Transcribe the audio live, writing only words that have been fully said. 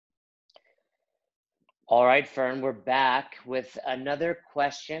All right, Fern, we're back with another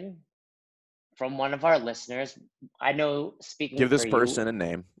question from one of our listeners. I know, speaking Give for this you, person a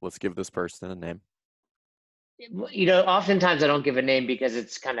name. Let's give this person a name. oftentimes I don't give a name because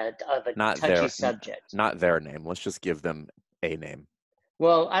it's kind of a Not touchy their, subject. not their name. Let's just give them a name.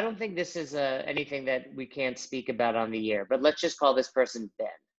 Well, I don't think this is anything that we can't speak about on the air, but let's just call this person Ben.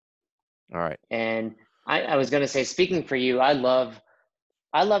 All right. And I was going to say, speaking for you, I love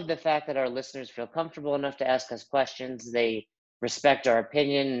the fact that our listeners feel comfortable enough to ask us questions. They respect our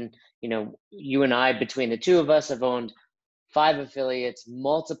opinion. You and I, between the two of us, have owned 5 affiliates,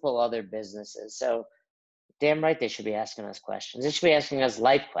 multiple other businesses. So damn right they should be asking us questions. They should be asking us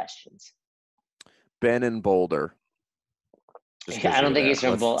life questions. Ben in Boulder. Just I goes don't you think there. he's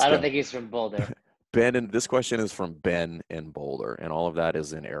from Let's I don't go. think he's from Boulder. Ben, and this question is from Ben in Boulder, and all of that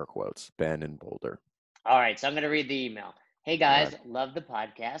is in air quotes. Ben in Boulder. All right, so I'm going to read the email. Hey Go ahead. guys, love the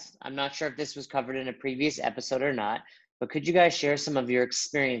podcast. I'm not sure if this was covered in a previous episode or not, but could you guys share some of your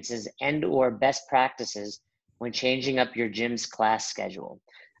experiences and or best practices when changing up your gym's class schedule?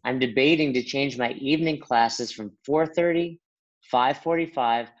 I'm debating to change my evening classes from 4:30,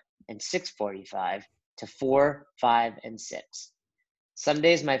 5:45, and 6:45 to 4, 5, and 6. Some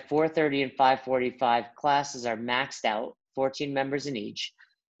days my 4:30 and 5:45 classes are maxed out, 14 members in each,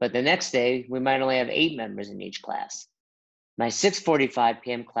 but the next day we might only have 8 members in each class. My 6:45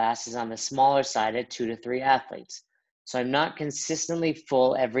 p.m. class is on the smaller side at 2 to 3 athletes. So I'm not consistently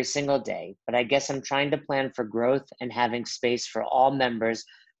full every single day, but I guess I'm trying to plan for growth and having space for all members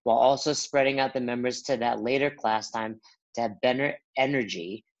while also spreading out the members to that later class time to have better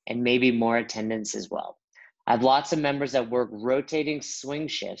energy and maybe more attendance as well. I have lots of members that work rotating swing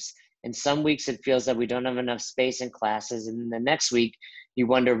shifts, and some weeks it feels that we don't have enough space in classes, and then the next week you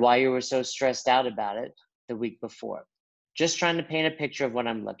wonder why you were so stressed out about it the week before. Just trying to paint a picture of what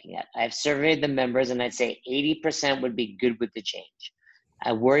I'm looking at. I've surveyed the members and I'd say 80% would be good with the change.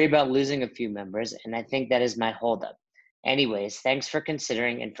 I worry about losing a few members, and I think that is my holdup. Anyways, thanks for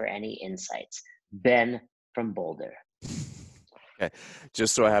considering and for any insights. Ben from Boulder. Okay.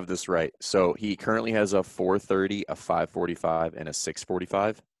 Just so I have this right. So he currently has a 4:30, a 5:45, and a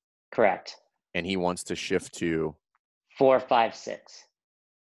 6:45, Correct. and he wants to shift to 4, 5, 6.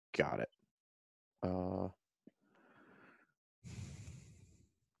 got it. Uh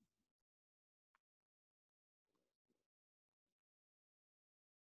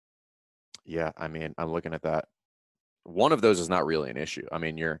yeah, I mean, I'm looking at that. One of those is not really an issue. I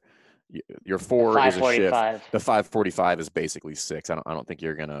mean, your The 4 is a shift. 5:45. The 5:45 is basically 6. I don't think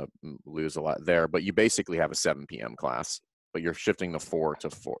you're gonna lose a lot there, but you basically have a 7 p.m. class, but you're shifting the 4 to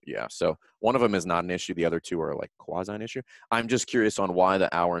 4. Yeah. So one of them is not an issue. The other two are like quasi an issue. I'm just curious on why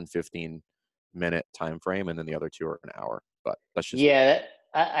the hour and 15-minute time frame, and then the other two are an hour. But that's just me. Yeah,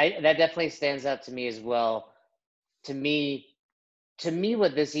 that definitely stands out to me as well. To me,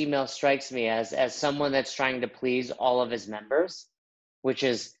 what this email strikes me as someone that's trying to please all of his members, which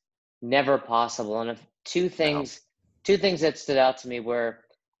is never possible. And if No. two things that stood out to me were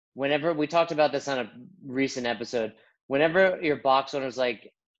whenever we talked about this on a recent episode, whenever your box owner's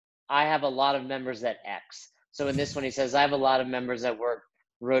like, I have a lot of members that X. So in this one, he says, I have a lot of members that work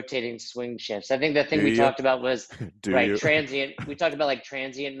rotating swing shifts. I think the Do thing we you? talked about was Do right you? transient. We talked about like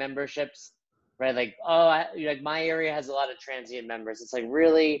transient memberships, right? Like, like my area has a lot of transient members. It's like,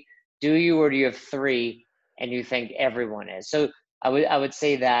 really, do you, or do you have 3 and you think everyone is? So I would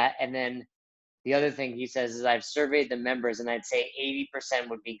say that, and then the other thing he says is I've surveyed the members, and I'd say 80%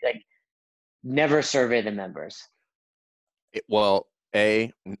 would be like never survey the members. Well,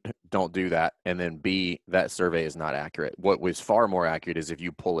 A, don't do that. And then B, that survey is not accurate. What was far more accurate is if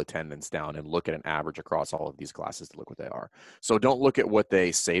you pull attendance down and look at an average across all of these classes to look what they are. So don't look at what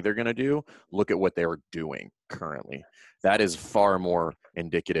they say they're going to do. Look at what they're doing currently. That is far more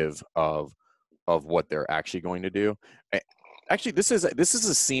indicative of what they're actually going to do. Actually, this is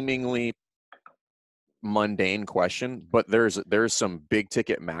a seemingly mundane question, but there's some big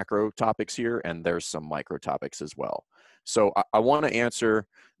ticket macro topics here, and there's some micro topics as well. So I want to answer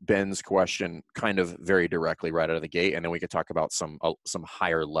Ben's question kind of very directly right out of the gate, and then we could talk about some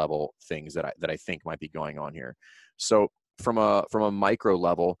higher level things that I think might be going on here. So from a micro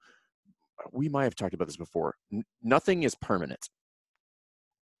level, we might have talked about this before. Nothing is permanent,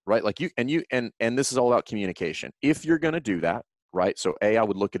 right? Like and this is all about communication. If you're going to do that, right? So I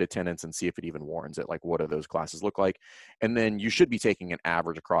would look at attendance and see if it even warrants it. Like, what do those classes look like? And then you should be taking an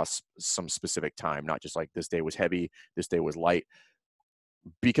average across some specific time, not just like this day was heavy, this day was light,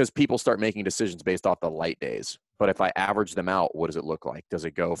 because people start making decisions based off the light days. But if I average them out, what does it look like? Does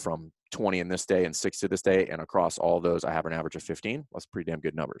it go from 20 in this day and 6 to this day, and across all those I have an average of 15? That's pretty damn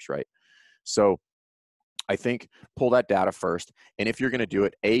good numbers, right? So I think pull that data first. And if you're going to do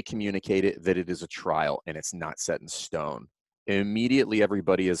it, communicate it that it is a trial and it's not set in stone. Immediately,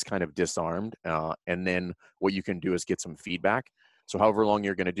 everybody is kind of disarmed. And then what you can do is get some feedback. So however long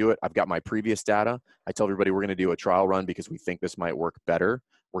you're going to do it, I've got my previous data. I tell everybody we're going to do a trial run because we think this might work better.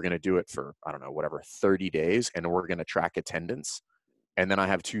 We're going to do it for, I don't know, whatever, 30 days, and we're going to track attendance. And then I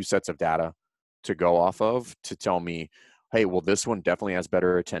have 2 sets of data to go off of to tell me, hey, well, this one definitely has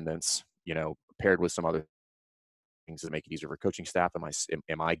better attendance, paired with some other things to make it easier for coaching staff.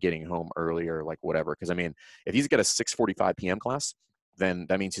 Am I getting home earlier, like whatever? Because I mean, if he's got a 6:45 p.m. class, then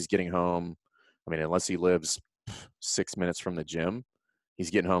that means he's getting home. I mean, unless he lives 6 minutes from the gym,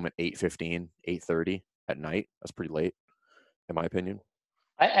 he's getting home at 8:15, 8:30 at night. That's pretty late, in my opinion.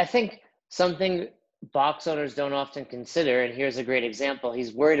 I think something box owners don't often consider, and here's a great example.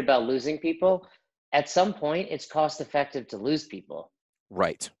 He's worried about losing people. At some point, it's cost effective to lose people.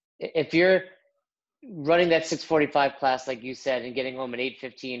 Right. If you're running that 6:45 class, like you said, and getting home at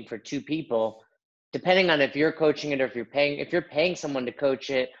 8:15 for 2 people, depending on if you're coaching it or if you're paying someone to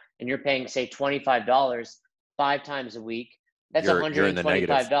coach it and you're paying, say, $25 5 times a week, that's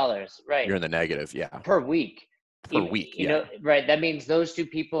 $125, right? You're in the negative, yeah. Per week. Per week, yeah. Right. That means those 2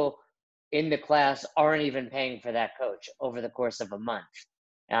 people in the class aren't even paying for that coach over the course of a month.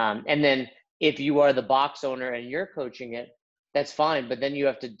 And then if you are the box owner and you're coaching it, that's fine. But then you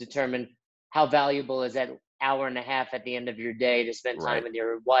have to determine how valuable is that hour and a half at the end of your day to spend time with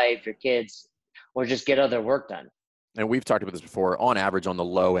your wife, your kids, or just get other work done. And we've talked about this before. On average, on the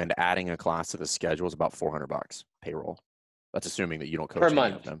low end, adding a class to the schedule is about $400 payroll. That's assuming that you don't coach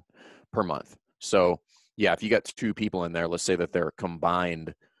any of them per month. So yeah, if you got 2 people in there, let's say that their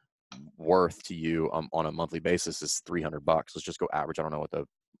combined worth to you on a monthly basis is $300. Let's just go average. I don't know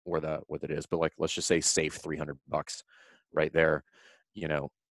what it is, but like, let's just say safe $300 right there.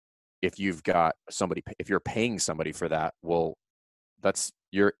 If you've got somebody, if you're paying somebody for that, well,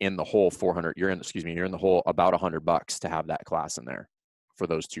 you're in the whole 400. You're in the whole about $100 to have that class in there for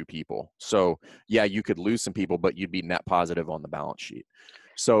those 2 people. So yeah, you could lose some people, but you'd be net positive on the balance sheet.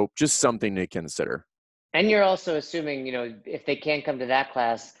 So just something to consider. And you're also assuming, if they can't come to that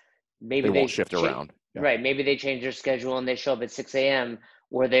class, maybe they won't shift around. Yeah. Right. Maybe they change their schedule and they show up at 6 a.m.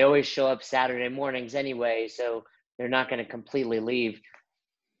 or they always show up Saturday mornings anyway. So they're not going to completely leave.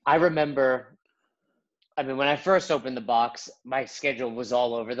 I remember, when I first opened the box, my schedule was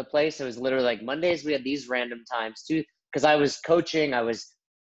all over the place. It was literally like Mondays, we had these random times too, because I was coaching, I was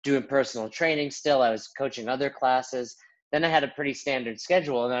doing personal training still, I was coaching other classes. Then I had a pretty standard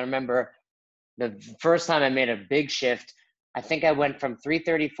schedule. And I remember the first time I made a big shift, I think I went from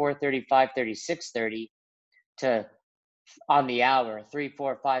 3:30, 4:30, 5:30, 6:30 to on the hour, 3,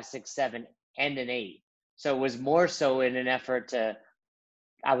 4, 5, 6, 7, and an 8. So it was more so in an effort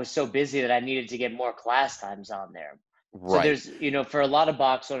I was so busy that I needed to get more class times on there. Right. So there's, for a lot of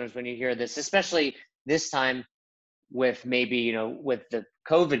box owners, when you hear this, especially this time with maybe, with the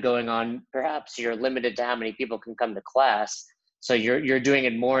COVID going on, perhaps you're limited to how many people can come to class. So you're doing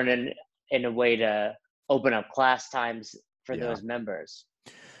it more in a way to open up class times for those members.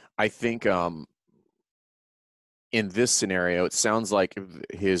 I think in this scenario, it sounds like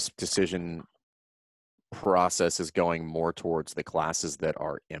his decision process is going more towards the classes that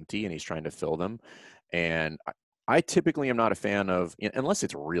are empty and he's trying to fill them. And I typically am not a fan of, unless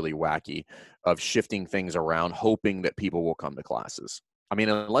it's really wacky, of shifting things around, hoping that people will come to classes. I mean,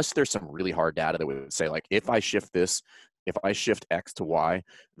 unless there's some really hard data that would say, like, if I shift X to Y,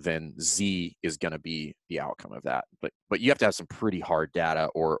 then Z is going to be the outcome of that. But you have to have some pretty hard data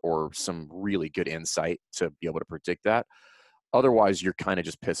or some really good insight to be able to predict that. Otherwise, you're kind of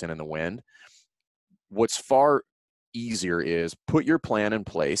just pissing in the wind. What's far easier is put your plan in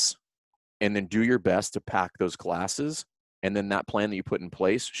place and then do your best to pack those classes. And then that plan that you put in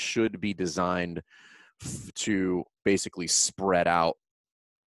place should be designed to basically spread out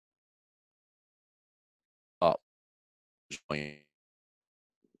up.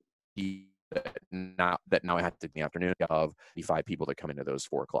 Now I have to in the afternoon of the 5 people that come into those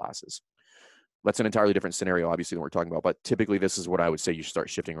 4 classes. That's an entirely different scenario, obviously, than we're talking about. But typically, this is what I would say you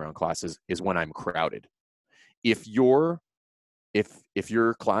start shifting around classes is when I'm crowded. If your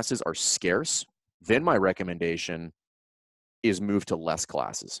classes are scarce, then my recommendation is move to less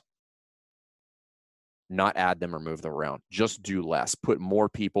classes. Not add them or move them around. Just do less. Put more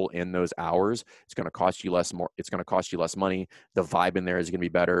people in those hours. It's going to cost you less. It's going to cost you less money. The vibe in there is going to be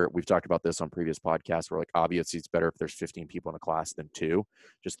better. We've talked about this on previous podcasts where, like, obviously it's better if there's 15 people in a class than 2.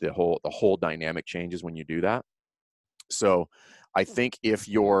 Just the whole dynamic changes when you do that. So I think if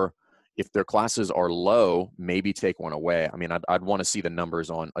their classes are low, maybe take one away. I mean, I'd want to see the numbers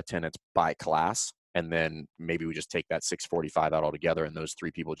on attendance by class and then maybe we just take that 6:45 out altogether, and those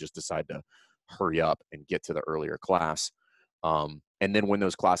 3 people just decide to hurry up and get to the earlier class. And then when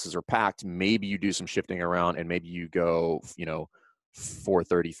those classes are packed, maybe you do some shifting around, and maybe you go,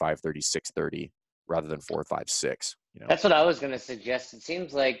 4:30, 5:30, 6:30 rather than 4, 5, 6. That's what I was going to suggest. It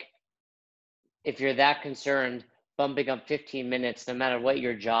seems like if you're that concerned, bumping up 15 minutes, no matter what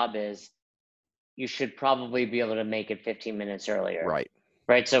your job is, you should probably be able to make it 15 minutes earlier. Right.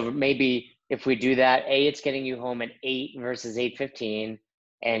 Right. So maybe if we do that, it's getting you home at 8 versus 8:15,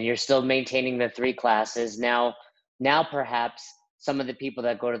 and you're still maintaining the 3 classes. Now perhaps some of the people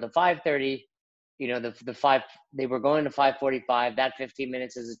that go to the 5:30, they were going to 5:45. That 15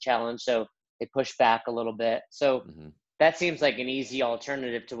 minutes is a challenge, so they push back a little bit. So that seems like an easy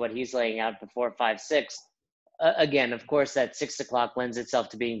alternative to what he's laying out before 5, 6. Again, of course, that 6 o'clock lends itself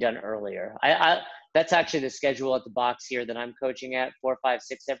to being done earlier. That's actually the schedule at the box here that I'm coaching at, 4, 5,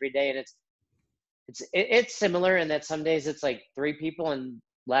 6 every day, and it's similar in that some days it's like 3 people, and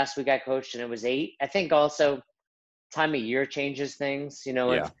last week I coached and it was 8. I think also time of year changes things.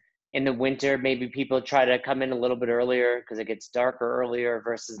 If in the winter maybe people try to come in a little bit earlier because it gets darker earlier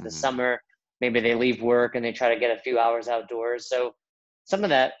versus the summer. Maybe they leave work and they try to get a few hours outdoors. So some of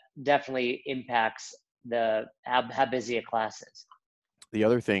that definitely impacts how busy a class is. The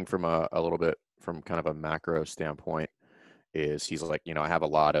other thing from a little bit from kind of a macro standpoint is he's like, I have a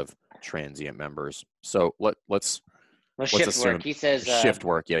lot of transient members. So let's shift assume work. He says shift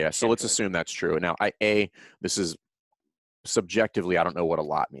work. Yeah. So let's assume that's true. Now, this is subjectively, I don't know what a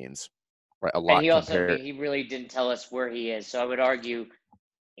lot means, right? A lot. And he really didn't tell us where he is. So I would argue,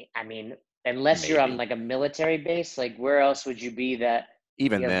 I mean, unless you're on like a military base, like where else would you be that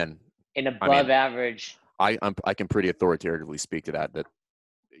even then in above average? I can pretty authoritatively speak to that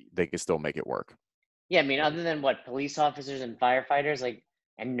they can still make it work. Yeah, I mean, other than what, police officers and firefighters, like,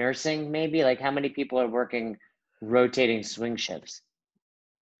 and nursing, maybe, like, how many people are working rotating swing shifts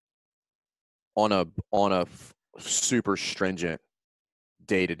on a super stringent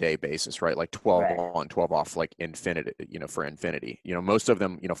day-to-day basis, right? Like 12 on, 12 off, like infinity, for infinity. Most of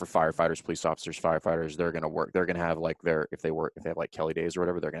them, for firefighters, police officers, firefighters, they're going to work. They're going to have like if they have like Kelly days or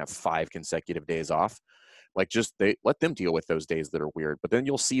whatever, they're going to have 5 consecutive days off. Like they let them deal with those days that are weird, but then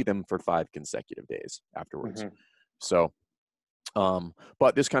you'll see them for 5 consecutive days afterwards. So,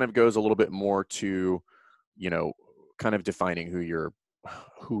 but this kind of goes a little bit more to, kind of defining who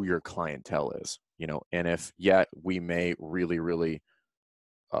your clientele is, and if we may really, really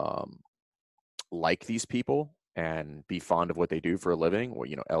like these people and be fond of what they do for a living. Well,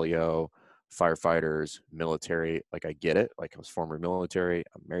 LEO, firefighters, military, like I get it. Like I was former military,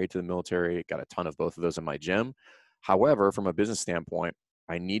 I'm married to the military, got a ton of both of those in my gym. However, from a business standpoint,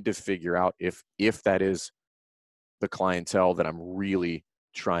 I need to figure out if that is the clientele that I'm really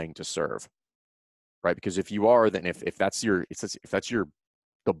trying to serve, right? Because if you are, then if that's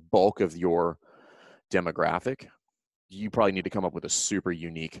the bulk of your demographic, you probably need to come up with a super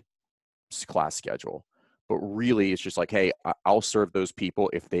unique class schedule. But really, it's just like, hey, I'll serve those people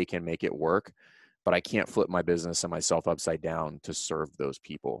if they can make it work, but I can't flip my business and myself upside down to serve those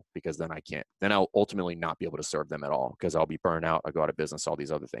people, because then I'll ultimately not be able to serve them at all, because I'll be burned out, I'll go out of business, all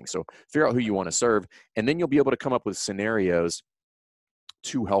these other things. So figure out who you want to serve, and then you'll be able to come up with scenarios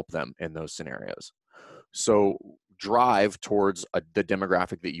to help them in those scenarios. So drive towards the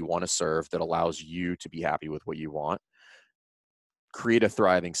demographic that you want to serve that allows you to be happy with what you want. Create a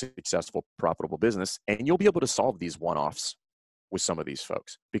thriving, successful, profitable business, and you'll be able to solve these one-offs with some of these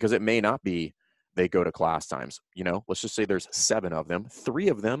folks, because it may not be they go to class times. Let's just say there's 7 of them. 3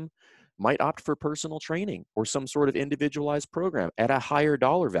 of them might opt for personal training or some sort of individualized program at a higher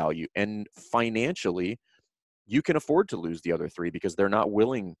dollar value. And financially, you can afford to lose the other 3 because they're not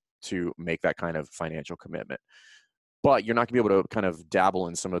willing to make that kind of financial commitment. But you're not going to be able to kind of dabble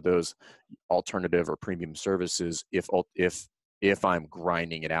in some of those alternative or premium services if I'm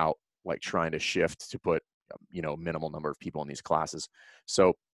grinding it out, like trying to shift to put, minimal number of people in these classes.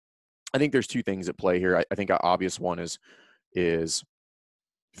 So I think there's 2 things at play here. I think an obvious one is,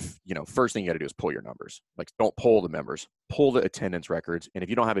 first thing you got to do is pull your numbers. Like, don't pull the members, pull the attendance records. And if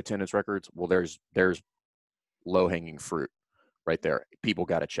you don't have attendance records, well, there's low hanging fruit right there. People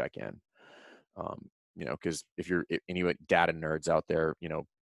got to check in. Because if you're any data nerds out there,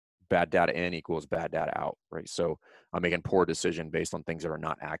 bad data in equals bad data out, right? So I'm making poor decision based on things that are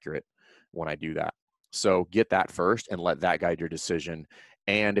not accurate when I do that. So get that first and let that guide your decision.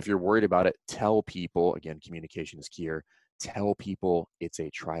 And if you're worried about it, tell people, again, communication is key here. Tell people it's a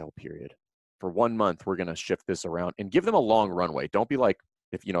trial period. For 1 month, we're going to shift this around, and give them a long runway. Don't be like,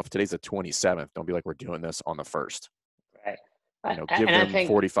 if today's the 27th, don't be like, we're doing this on the 1st. Right. Give them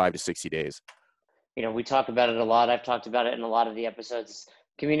 45 to 60 days. we talk about it a lot. I've talked about it in a lot of the episodes.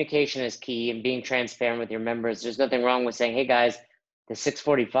 Communication is key and being transparent with your members. There's nothing wrong with saying, hey guys, the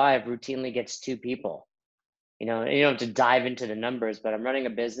 645 routinely gets 2 people. You don't have to dive into the numbers, but I'm running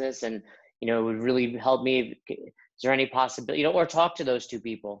a business and, it would really help me. Is there any possibility, or talk to those 2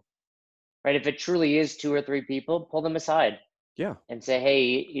 people, right? If it truly is 2 or 3 people, pull them aside Yeah. and say,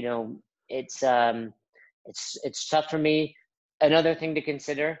 hey, it's tough for me. Another thing to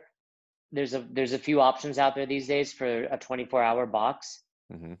consider, there's a few options out there these days for a 24-hour box.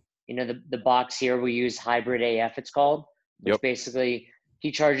 Mm-hmm. The box here we use Hybrid AF, it's called, which Yep. basically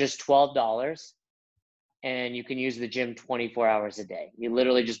he charges $12 and you can use the gym 24 hours a day. You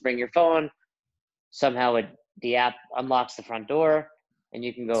literally just bring your phone, somehow the app unlocks the front door and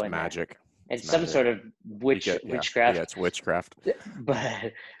you can go It's in magic. there. It's some magic. sort of witchcraft. Yeah, it's witchcraft.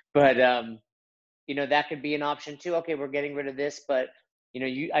 But that could be an option too. Okay, we're getting rid of this, but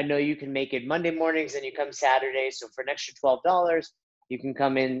I know you can make it Monday mornings and you come Saturday. So for an extra $12, you can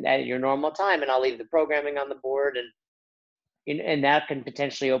come in at your normal time and I'll leave the programming on the board, and that can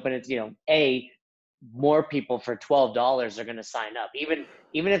potentially open it. More people for $12 are going to sign up, even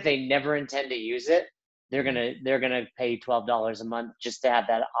if they never intend to use it. They're gonna pay $12 a month just to have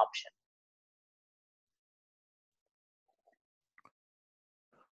that option.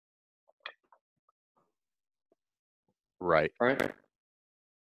 Right.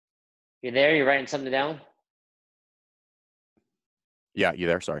 You there? You're writing something down? Yeah, you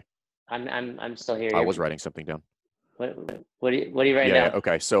there? Sorry. I'm still here. I was writing something down. What are you writing down? Yeah.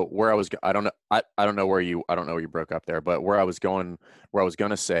 Okay. So where I was, I don't know. I don't know where you broke up there, but where I was going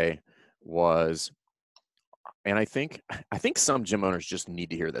to say was, and I think some gym owners just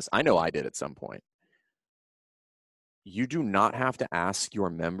need to hear this. I know I did at some point. You do not have to ask your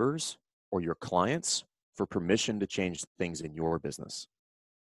members or your clients for permission to change things in your business.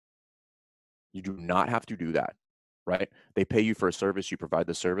 You do not have to do that, right? They pay you for a service, you provide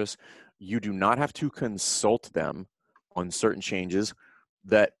the service. You do not have to consult them on certain changes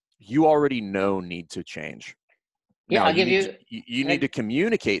that you already know need to change. Yeah, Now, I'll give you need to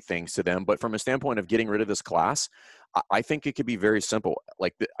communicate things to them, but from a standpoint of getting rid of this class, I think it could be very simple.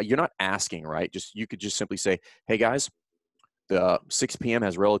 Like you're not asking, right? You could just simply say, hey guys, the 6 p.m.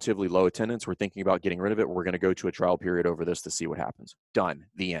 has relatively low attendance. We're thinking about getting rid of it. We're going to go to a trial period over this to see what happens. Done.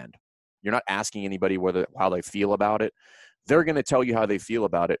 The end. You're not asking anybody how they feel about it. They're going to tell you how they feel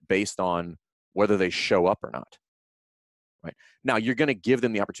about it based on whether they show up or not. Right. Now, you're going to give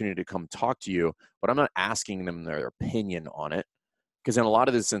them the opportunity to come talk to you, but I'm not asking them their opinion on it, because in a lot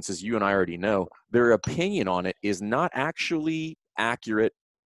of instances, you and I already know, their opinion on it is not actually accurate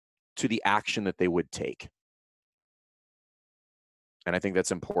to the action that they would take. And I think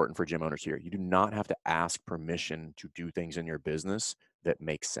that's important for gym owners here. You do not have to ask permission to do things in your business that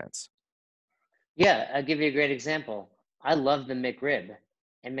make sense. Yeah, I'll give you a great example. I love the McRib,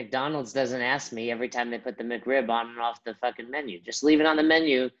 and McDonald's doesn't ask me every time they put the McRib on and off the fucking menu. Just leave it on the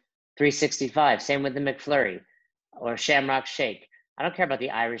menu 365. Same with the McFlurry or Shamrock Shake. I don't care about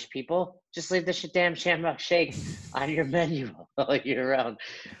the Irish people. Just leave the damn Shamrock Shake on your menu all year round.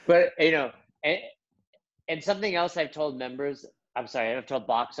 But, and something else I've told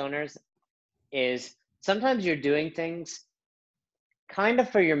box owners is sometimes you're doing things kind of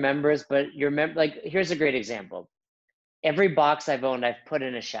for your members, but here's a great example. Every box I've owned, I've put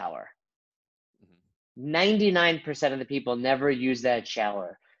in a shower. 99% of the people never use that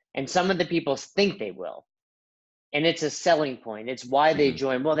shower. And some of the people think they will. And it's a selling point. It's why they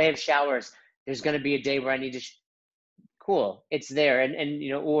join. Well, they have showers. There's going to be a day where I need to. Cool. It's there. And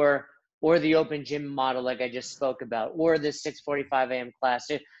or the open gym model, like I just spoke about, or the 6:45 a.m. class.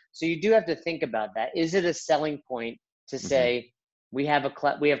 So you do have to think about that. Is it a selling point to say we have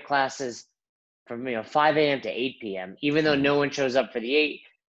classes from 5 a.m. to 8 p.m. even though no one shows up for the 8?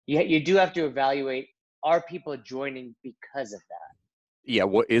 You do have to evaluate, are people joining because of that? Yeah,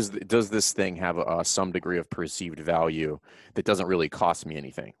 does this thing have some degree of perceived value that doesn't really cost me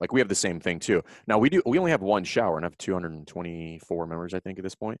anything? Like we have the same thing too. Now we only have one shower and I have 224 members, I think, at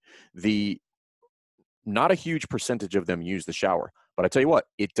this point. Not a huge percentage of them use the shower, but I tell you what,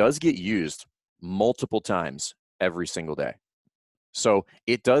 it does get used multiple times every single day. So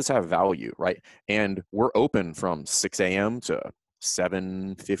it does have value, right? And we're open from 6 a.m. to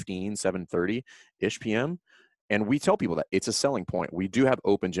 7:15, 7:30-ish p.m. And we tell people that it's a selling point. We do have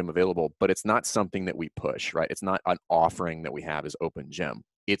open gym available, but it's not something that we push, right? It's not an offering that we have as open gym.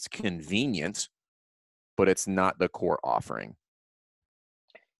 It's convenient, but it's not the core offering.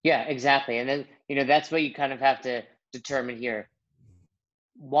 Yeah, exactly. And then, that's what you kind of have to determine here.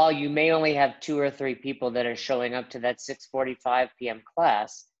 While you may only have 2 or 3 people that are showing up to that 6:45 p.m.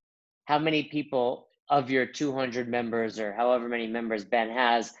 class, how many people of your 200 members or however many members Ben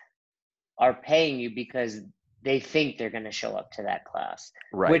has are paying you because they think they're going to show up to that class,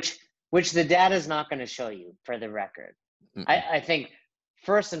 Right. which the data is not going to show you, for the record. I think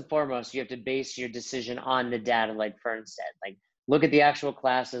first and foremost, you have to base your decision on the data, like Fern said. Like, look at the actual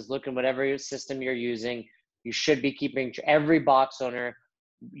classes, look at whatever system you're using. You should be keeping, every box owner,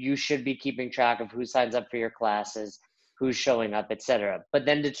 you should be keeping track of who signs up for your classes, who's showing up, etc. But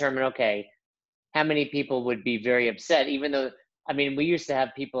then determine, okay, how many people would be very upset, even though, I mean, we used to have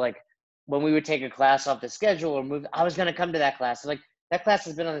people like, when we would take a class off the schedule or move, I was going to come to that class. Like, that class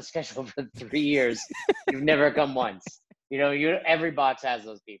has been on the schedule for 3 years. You've never come once. You know, every box has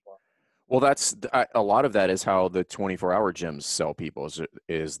those people. Well, that's a lot of that is how the 24-hour gyms sell people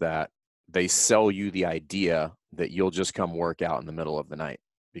is that they sell you the idea that you'll just come work out in the middle of the night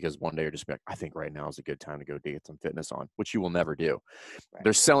because one day you're just like, I think right now is a good time to go get some fitness on, which you will never do. Right.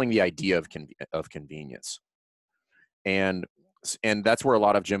 They're selling the idea of convenience. And that's where a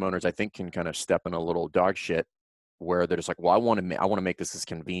lot of gym owners, I think, can kind of step in a little dog shit where they're just like, well, I want to make this as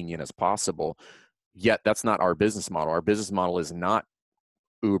convenient as possible. Yet that's not our business model. Our business model is not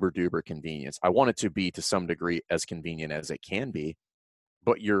uber duper convenience. I want it to be to some degree as convenient as it can be,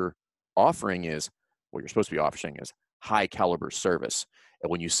 but your offering is, what you're supposed to be offering is high caliber service. And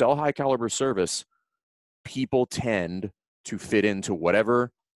when you sell high caliber service, people tend to fit into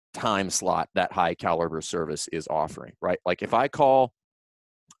whatever time slot that high caliber service is offering, right? Like if I call,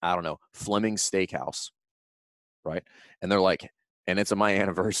 I don't know, Fleming Steakhouse, right? And they're like, and it's my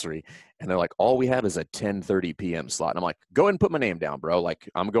anniversary, and they're like, all we have is a 10:30 p.m. slot. And I'm like, go ahead and put my name down, bro. Like,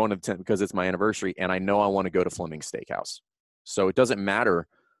 I'm going to 10 because it's my anniversary, and I know I want to go to Fleming Steakhouse. So it doesn't matter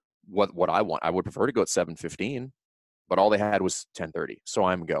what I want. I would prefer to go at 7:15, but all they had was 10:30, so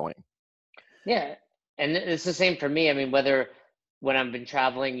I'm going. Yeah, and it's the same for me. I mean, whether when I've been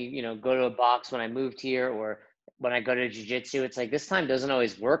traveling, you know, go to a box when I moved here, or when I go to jiu-jitsu, it's like this time doesn't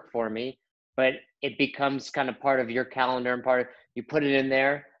always work for me, but it becomes kind of part of your calendar and part of, you put it in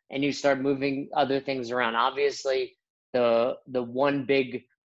there and you start moving other things around. Obviously, the one big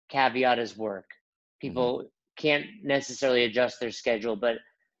caveat is work. People can't necessarily adjust their schedule, but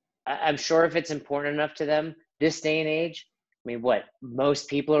I'm sure if it's important enough to them this day and age, I mean, what, most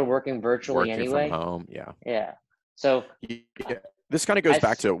people are working virtually anyway. From home, yeah. Yeah. So yeah, this kind of goes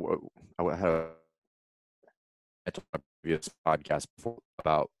back to I had a previous podcast before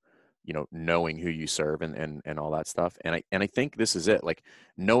about, you know, knowing who you serve and all that stuff. And I think this is it. Like,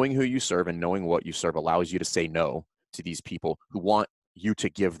 knowing who you serve and knowing what you serve allows you to say no to these people who want you to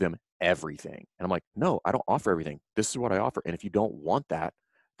give them everything. And I'm like, no, I don't offer everything. This is what I offer. And if you don't want that,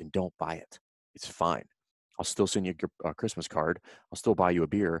 then don't buy it. It's fine. I'll still send you a Christmas card. I'll still buy you a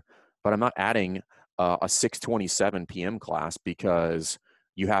beer, but I'm not adding a 6:27 p.m. class because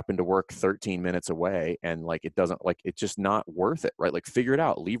you happen to work 13 minutes away, and like it doesn't, like, it's just not worth it, right? Like, figure it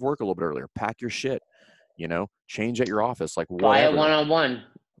out. Leave work a little bit earlier. Pack your shit, you know, change at your office, like whatever. Buy a one-on-one.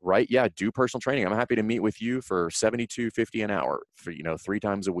 Right? Yeah, do personal training. I'm happy to meet with you for $72.50 an hour for, you know, 3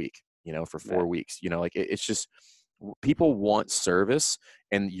 times a week, you know, for 4 weeks. You know, like it's just, people want service,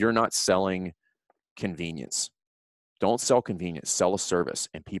 and you're not selling convenience. Don't sell convenience, sell a service,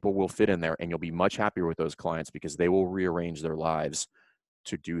 and people will fit in there, and you'll be much happier with those clients because they will rearrange their lives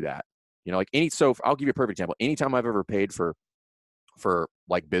to do that. You know, like so I'll give you a perfect example. Anytime I've ever paid for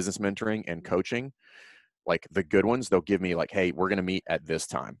like business mentoring and coaching, like the good ones, they'll give me like, hey, we're going to meet at this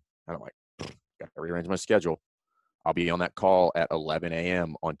time. And I'm like, got to rearrange my schedule. I'll be on that call at 11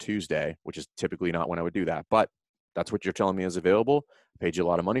 a.m. on Tuesday, which is typically not when I would do that. But that's what you're telling me is available. I paid you a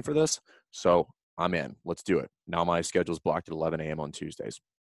lot of money for this. So I'm in. Let's do it. Now my schedule's blocked at 11 a.m. on Tuesdays.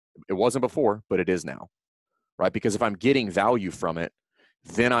 It wasn't before, but it is now. Right? Because if I'm getting value from it,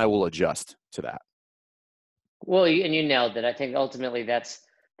 then I will adjust to that. Well, and you nailed it. I think ultimately that's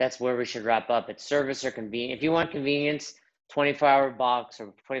where we should wrap up. It's service or convenience. If you want convenience, 24-hour box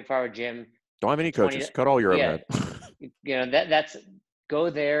or 24-hour gym. Don't have any coaches. Cut all your overhead. You know, that's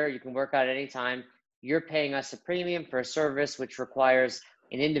go there. You can work out anytime. You're paying us a premium for a service, which requires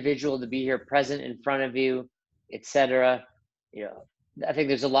an individual to be here present in front of you, etc. You know, I think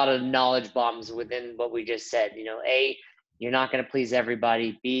there's a lot of knowledge bombs within what we just said. You know, A, you're not going to please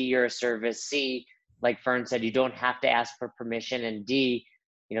everybody. B, you're a service. C, like Fern said, you don't have to ask for permission. And D,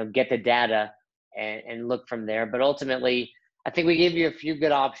 you know, get the data and look from there. But ultimately, I think we gave you a few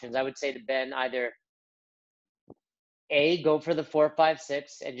good options. I would say to Ben, either A, go for the 4, 5,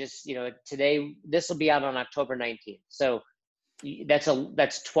 6, and just, you know, today, this will be out on October 19th. So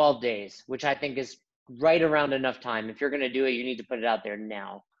that's 12 days, which I think is right around enough time. If you're going to do it, you need to put it out there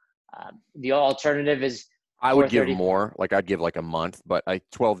now. The alternative is I would give 4:30. more. Like I'd give like a month, but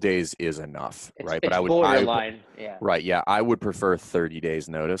 12 days is enough, right? But It's borderline. Yeah. right, yeah, I would prefer 30 days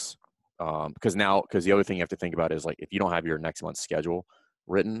notice. Because the other thing you have to think about is like if you don't have your next month's schedule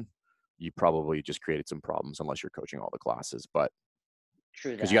written, you probably just created some problems unless you're coaching all the classes. But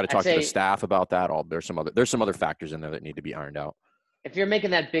True because you got that. to I'd talk to the say staff about that. There's some other factors in there that need to be ironed out. if you're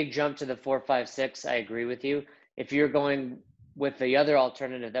making that big jump to the 4, 5, 6, I agree with you. If you're going with the other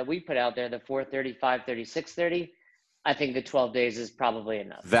alternative that we put out there, the 4:30, 5:30, 6:30, I think the 12 days is probably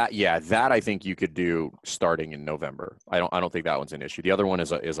enough. That I think you could do starting in November. I don't think that one's an issue. The other one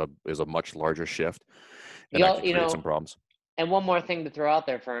is a much larger shift, and that could create some problems. And one more thing to throw out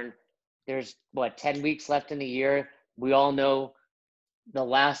there, Fern. There's 10 weeks left in the year. We all know the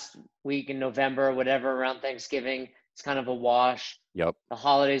last week in November, whatever, around Thanksgiving, it's kind of a wash. Yep. The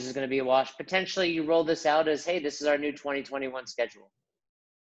holidays is going to be a wash. Potentially you roll this out as, hey, this is our new 2021 schedule.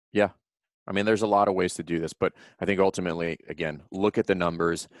 Yeah. I mean, there's a lot of ways to do this, but I think ultimately, again, look at the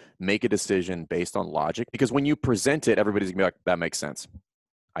numbers, make a decision based on logic, because when you present it, everybody's gonna be like, that makes sense.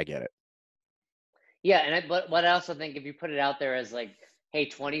 I get it. Yeah. And what I also think, if you put it out there as like, hey,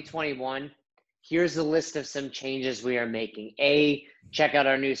 2021, here's a list of some changes we are making. A, check out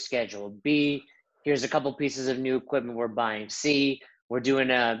our new schedule. B, here's a couple pieces of new equipment we're buying. C, we're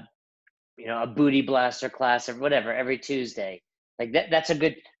doing a booty blaster class or whatever every Tuesday. Like that's a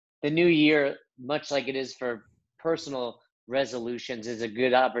good, the new year, much like it is for personal resolutions, is a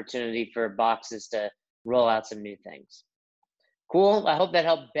good opportunity for boxes to roll out some new things. Cool. I hope that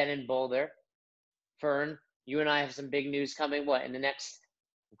helped Ben and Boulder. Fern, you and I have some big news coming, in the next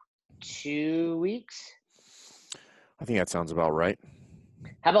 2 weeks? I think that sounds about right.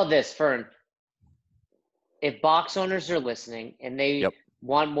 How about this, Fern? If box owners are listening and they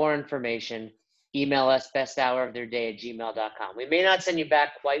want more information, email us besthouroftheirday@gmail.com. We may not send you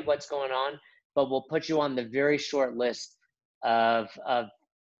back quite what's going on, but we'll put you on the very short list of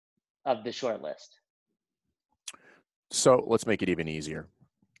the short list. So let's make it even easier.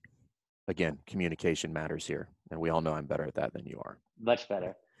 Again, communication matters here, and we all know I'm better at that than you are. Much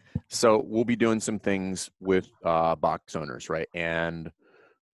better. So we'll be doing some things with box owners, right? And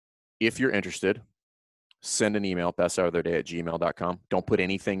if you're interested, send an email, besthouroftheirday@gmail.com. Don't put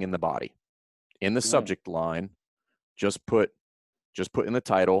anything in the body. In the subject line, just put in the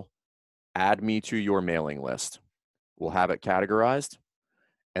title, add me to your mailing list. We'll have it categorized.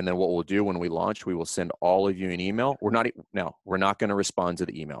 And then what we'll do when we launch, we will send all of you an email. We're not going to respond to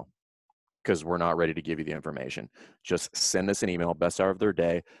the email because we're not ready to give you the information. Just send us an email, best hour of their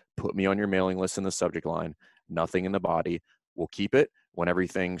day, put me on your mailing list in the subject line, nothing in the body. We'll keep it. When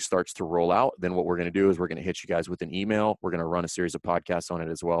everything starts to roll out, then what we're going to do is we're going to hit you guys with an email. We're going to run a series of podcasts on it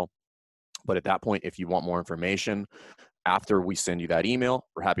as well. But at that point, if you want more information, after we send you that email,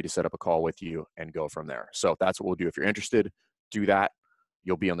 we're happy to set up a call with you and go from there. So that's what we'll do. If you're interested, do that.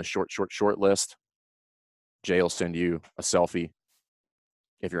 You'll be on the short list. Jay will send you a selfie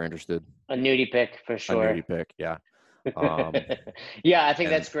if you're interested. A nudie pic for sure. A nudie pic, yeah. Yeah, I think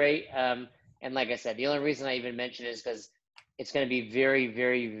that's great. And like I said, the only reason I even mention it is because it's going to be very,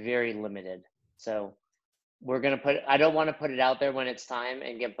 very, very limited. So I don't want to put it out there when it's time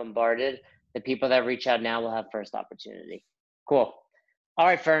and get bombarded. The people that reach out now will have first opportunity. Cool. All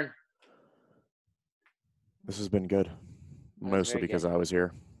right, Fern. This has been good. Mostly because I was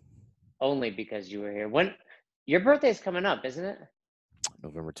here. Only because you were here. When your birthday's coming up, isn't it?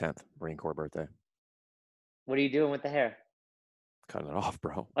 November 10th, Marine Corps birthday. What are you doing with the hair? Cutting it off,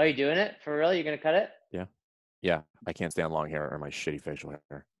 bro. Oh, you doing it? For real? You're going to cut it? Yeah. I can't stand long hair or my shitty facial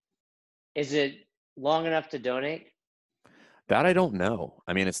hair. Is it long enough to donate? That I don't know.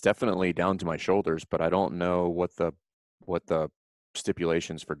 I mean, it's definitely down to my shoulders, but I don't know what the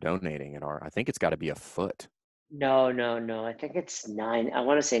stipulations for donating it are. I think it's got to be a foot. No. I think it's 9. I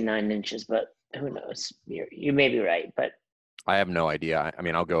want to say 9 inches, but who knows? You may be right, but I have no idea. I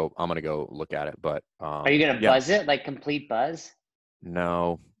mean, I'm going to go look at it, but are you going to buzz it, like complete buzz?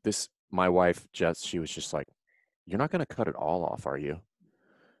 No. My wife, Jess, she was just like, "You're not going to cut it all off, are you?" And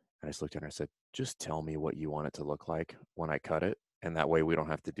I just looked at her and I said, "Just tell me what you want it to look like when I cut it. And that way we don't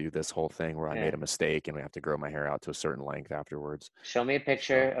have to do this whole thing where I made a mistake and we have to grow my hair out to a certain length afterwards." Show me a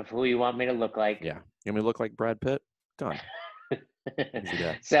picture of who you want me to look like. Yeah. You want me to look like Brad Pitt? Done.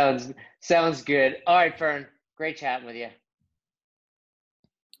 Sounds good. All right, Fern. Great chatting with you.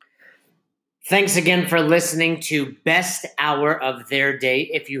 Thanks again for listening to Best Hour of Their Day.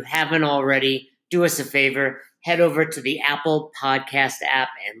 If you haven't already, do us a favor. Head over to the Apple Podcast app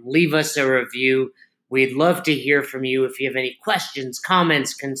and leave us a review. We'd love to hear from you if you have any questions,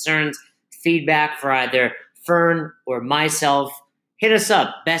 comments, concerns, feedback for either Fern or myself. hit us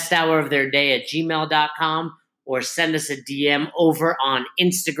up, besthouroftheirday@gmail.com, or send us a DM over on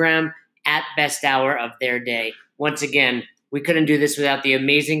Instagram at besthouroftheirday. Once again, we couldn't do this without the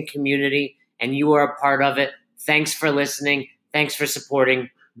amazing community, and you are a part of it. Thanks for listening. Thanks for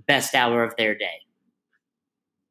supporting Best Hour of Their Day.